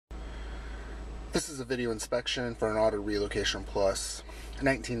This is a video inspection for an Auto Relocation Plus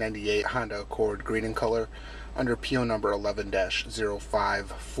 1998 Honda Accord green in color under PO number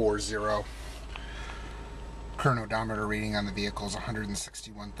 11-0540. Current odometer reading on the vehicle is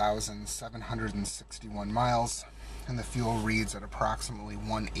 161,761 miles, and the fuel reads at approximately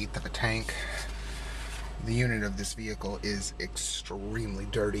 1/8 of a tank. The unit of this vehicle is extremely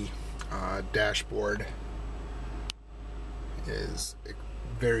dirty. Dashboard is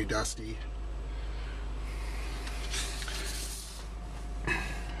very dusty.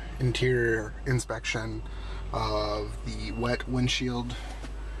 Interior inspection of the wet windshield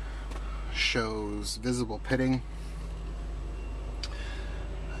shows visible pitting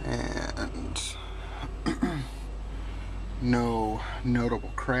and no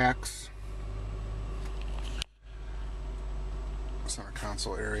notable cracks. Center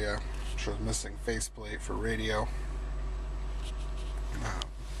console area shows missing faceplate for radio.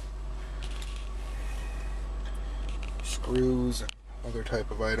 Screws and other type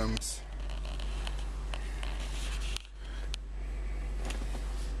of items.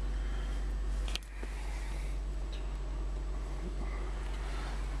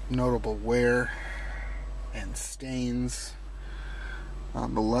 Notable wear and stains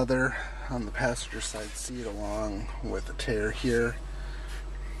on the leather on the passenger side seat, along with a tear here.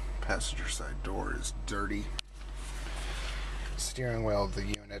 Passenger side door is dirty. Steering wheel of the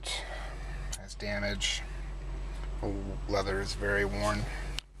unit has damage. The leather is very worn.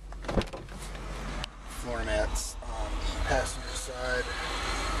 Floor mats on the passenger side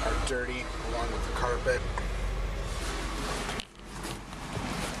are dirty, along with the carpet.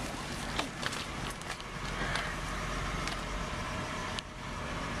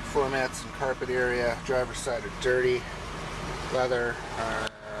 Floor mats and carpet area, driver's side are dirty. Leather,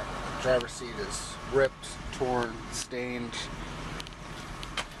 driver's seat is ripped, torn, stained.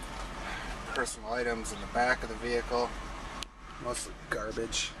 Personal items in the back of the vehicle, mostly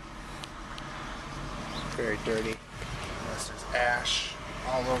garbage. Very dirty. There's ash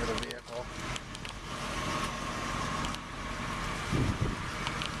all over the vehicle.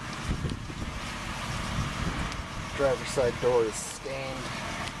 Driver's side door is stained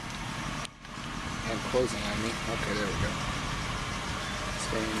and closing on me. Okay, there we go.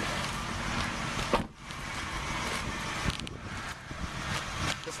 Stained.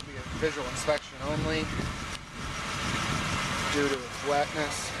 This will be a visual inspection only due to its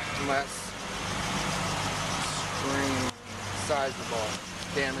wetness, unless extreme sizable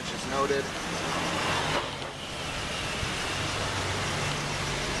damage is noted.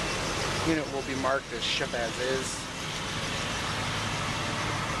 Unit will be marked as ship as is.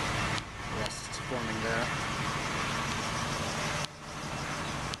 Rust is forming there.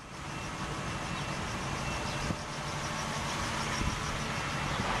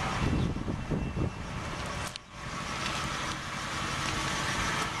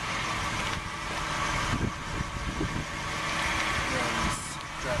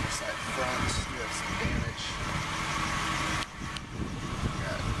 Driver's side front, you have some damage.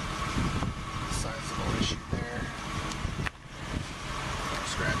 Got a sizable issue there.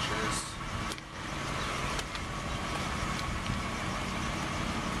 Scratches.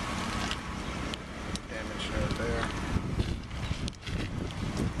 Damage note there.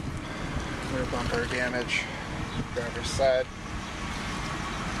 Rear bumper damage. Driver's side.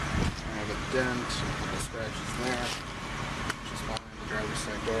 I have a dent. Scratches there. Driver's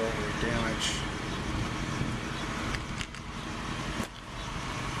side door, any damage.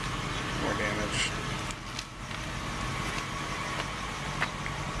 More damage.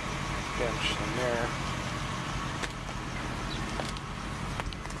 Damage in there.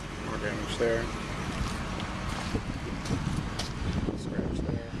 More damage there. Scratch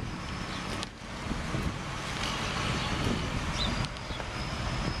there.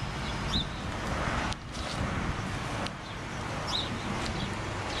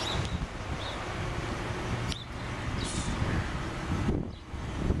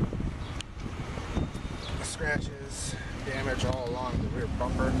 Scratches, damage all along the rear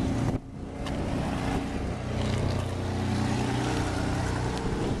bumper.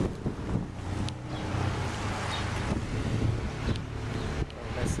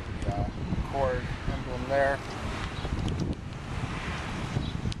 Missing the Accord emblem there.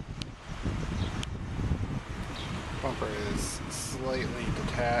 Bumper is slightly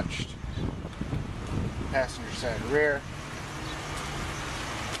detached. Passenger side rear.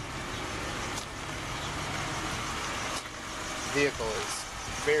 Vehicle is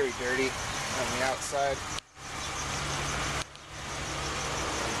very dirty on the outside.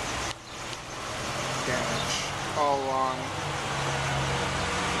 Damage all along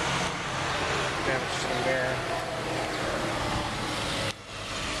damage to the mirror.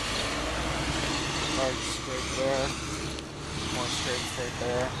 Large scrape there. More scrapes right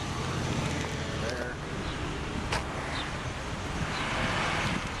there. There.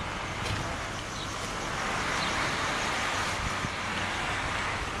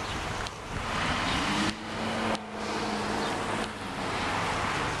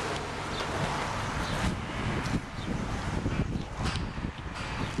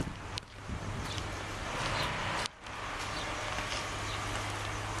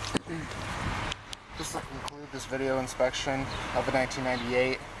 This will conclude this video inspection of a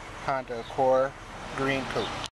 1998 Honda Accord green coupe.